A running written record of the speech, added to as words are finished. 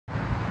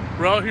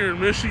We're out here in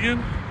Michigan.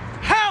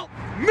 Help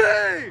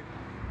me!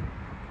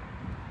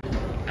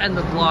 And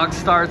the vlog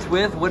starts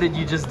with, what did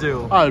you just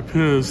do? I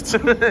pissed.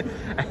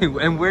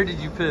 And where did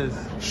you piss?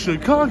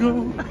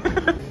 Chicago.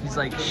 He's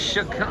like,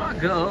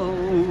 Chicago.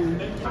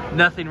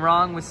 Nothing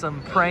wrong with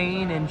some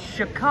praying in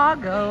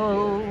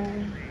Chicago.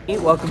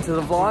 Welcome to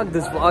the vlog.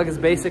 This vlog is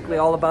basically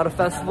all about a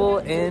festival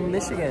in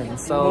Michigan.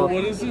 So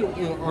what is it?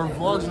 Our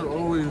vlogs are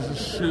always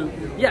just shit.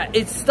 Yeah,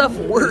 it's stuff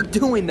we're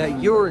doing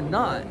that you're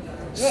not.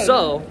 Yeah,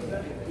 so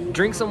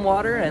drink some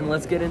water and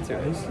let's get into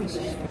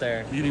it.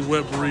 There. Eating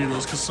wet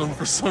burritos because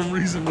for some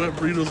reason wet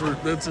burritos are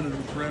invented in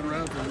Grand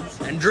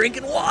Rapids. And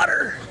drinking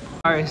water.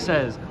 It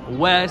says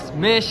West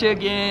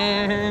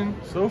Michigan.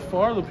 So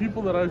far, the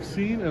people that I've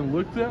seen and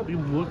looked at, they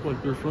look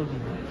like they're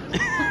fucking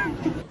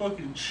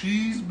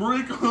cheese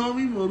break,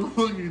 homie,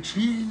 motherfucking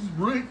cheese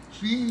break,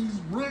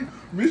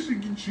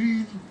 Michigan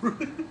cheese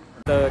break.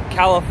 The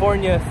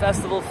California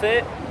Festival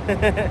fit.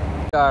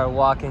 We are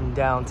walking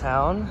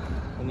downtown,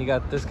 and you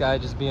got this guy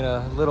just being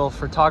a little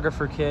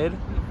photographer kid.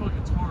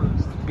 Fucking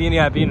tourist. Being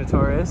a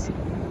tourist.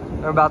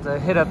 We're about to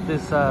hit up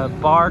this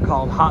bar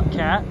called Hot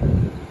Cat.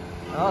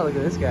 Oh, look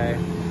at this guy.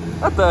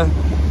 That's the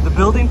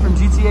building from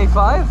GTA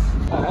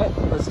 5. All right,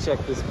 let's check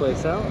this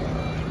place out.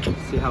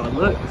 See how it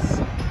looks.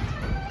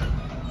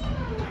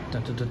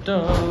 Dun, dun, dun,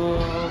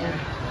 dun.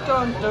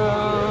 Dun,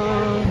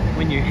 dun.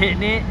 When you're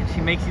hitting it,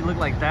 she makes you look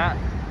like that.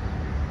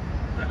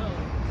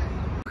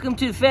 Welcome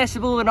to the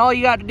festival, and all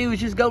you got to do is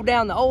just go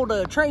down the old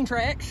train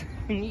tracks,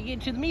 and you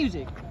get to the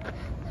music.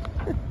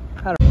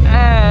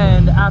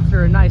 And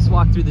after a nice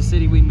walk through the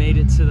city, we made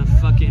it to the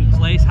fucking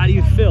place. How do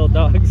you feel,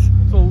 dogs?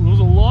 So it was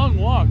a long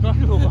walk, not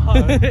gonna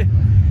lie.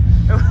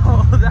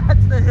 Oh,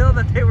 that's the hill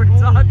that they were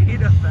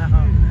talking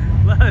about.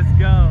 Let's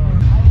go.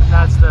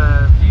 That's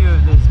the view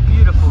of this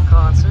beautiful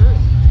concert.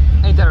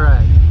 Ain't that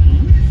right?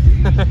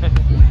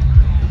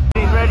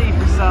 Getting ready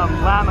for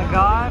some Lamb of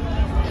God.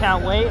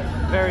 Can't wait.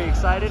 Very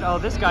excited. Oh,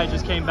 this guy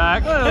just came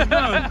back.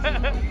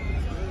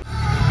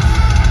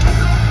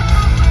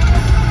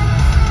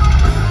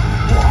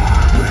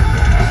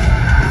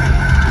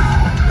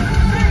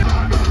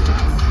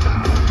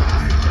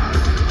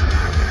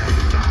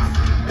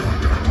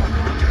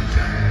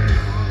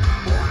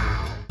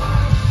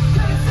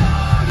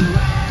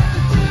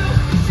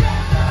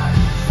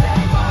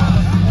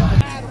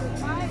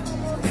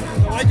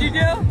 What'd you do?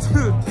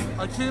 Dude,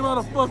 I came out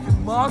of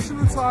fucking mosh in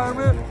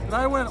retirement and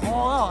I went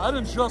all out. I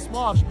didn't just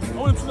mosh. I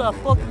went into that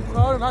fucking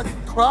crowd and I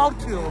crowd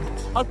killed.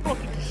 I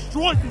fucking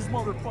destroyed these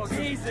motherfuckers.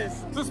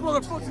 Jesus. This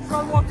motherfucker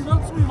tried walking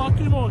up to me and I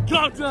came on a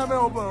goddamn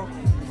elbow.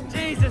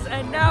 Jesus,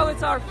 and now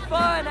it's our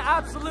fun,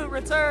 absolute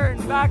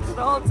return back to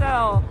the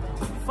hotel.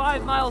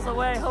 5 miles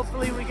away.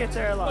 Hopefully we get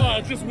there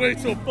alive. Just wait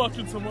till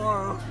fucking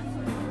tomorrow.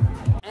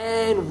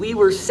 And we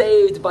were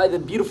saved by the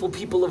beautiful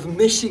people of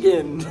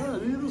Michigan. Yeah,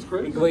 dude, it was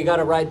crazy. We got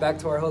to ride back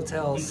to our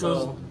hotel.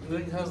 Because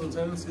Nick has a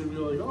tendency to be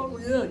like, oh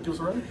yeah, give us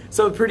a ride.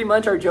 So pretty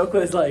much our joke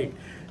was like,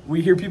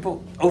 we hear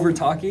people over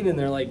talking and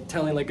they're like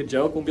telling like a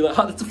joke. We'll be like,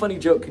 oh, that's a funny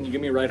joke. Can you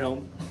give me a ride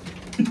home?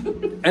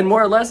 And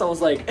more or less I was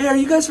like, hey, are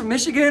you guys from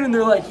Michigan? And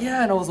they're like,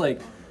 yeah. And I was like,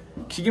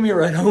 can you give me a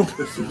ride home?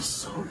 It feels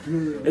so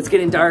good. It's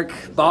getting dark.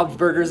 Bob's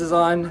Burgers is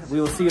on.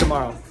 We will see you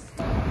tomorrow.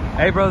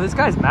 Hey bro, this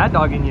guy's mad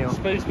dogging you.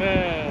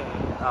 Spaceman.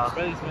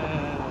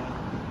 Spaceman.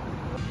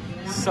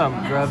 Some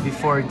grub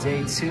before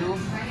day 2.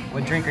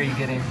 What drink are you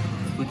getting?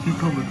 The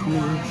cucumber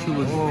cooler. She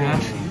looks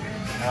nasty.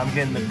 I'm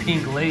getting the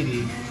pink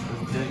lady.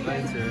 Let's dig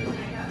into it.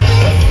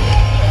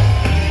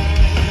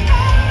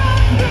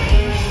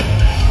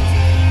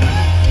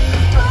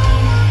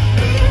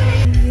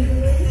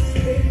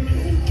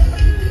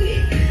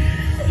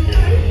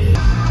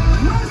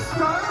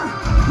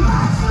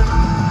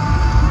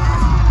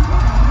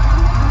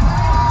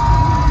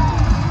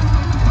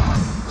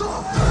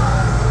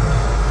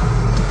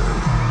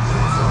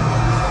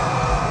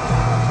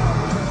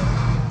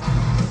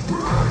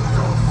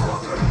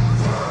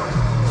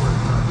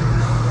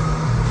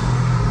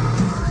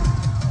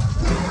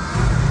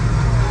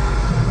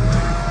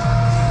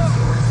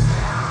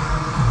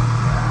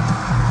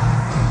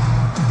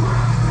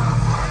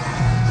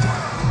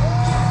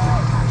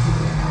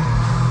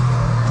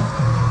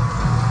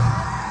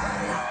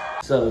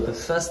 So the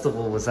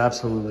festival was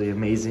absolutely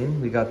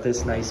amazing. We got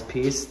this nice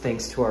piece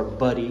thanks to our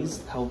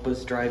buddies help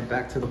us drive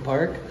back to the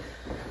park.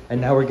 And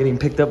now we're getting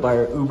picked up by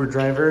our Uber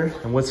driver.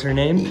 And what's her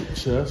name?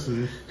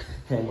 Chassis.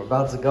 And we're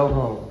about to go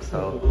home,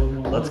 so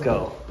let's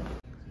go.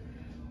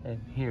 And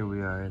here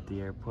we are at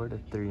the airport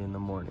at 3 in the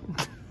morning.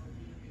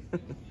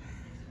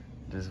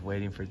 Just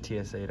waiting for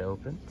TSA to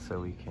open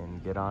so we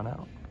can get on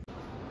out.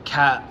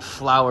 Cat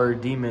Flower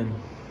Demon.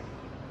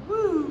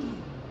 Woo!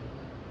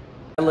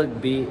 I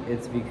look beat,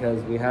 it's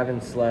because we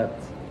haven't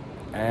slept,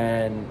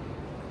 and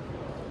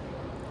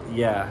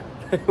yeah,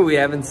 we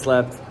haven't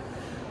slept,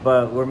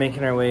 but we're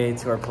making our way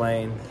to our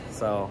plane.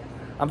 So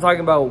I'm talking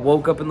about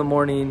woke up in the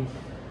morning,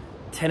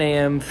 10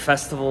 a.m.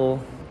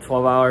 festival,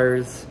 12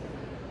 hours,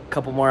 a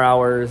couple more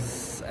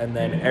hours, and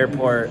then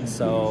airport.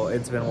 So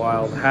it's been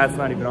wild. Hat's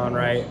not even on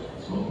right.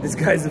 This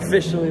guy's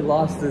officially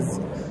lost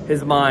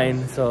his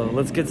mind, so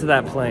let's get to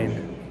that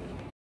plane.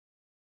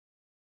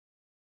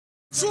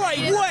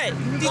 Detroit, what?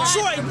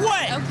 Detroit,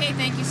 what? Okay,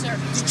 thank you, sir.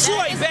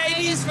 Detroit, baby!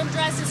 Vegas from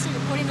Dresden Street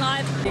reporting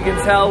live. You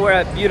can tell we're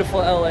at beautiful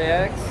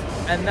LAX,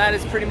 and that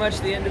is pretty much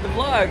the end of the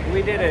vlog.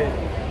 We did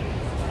it.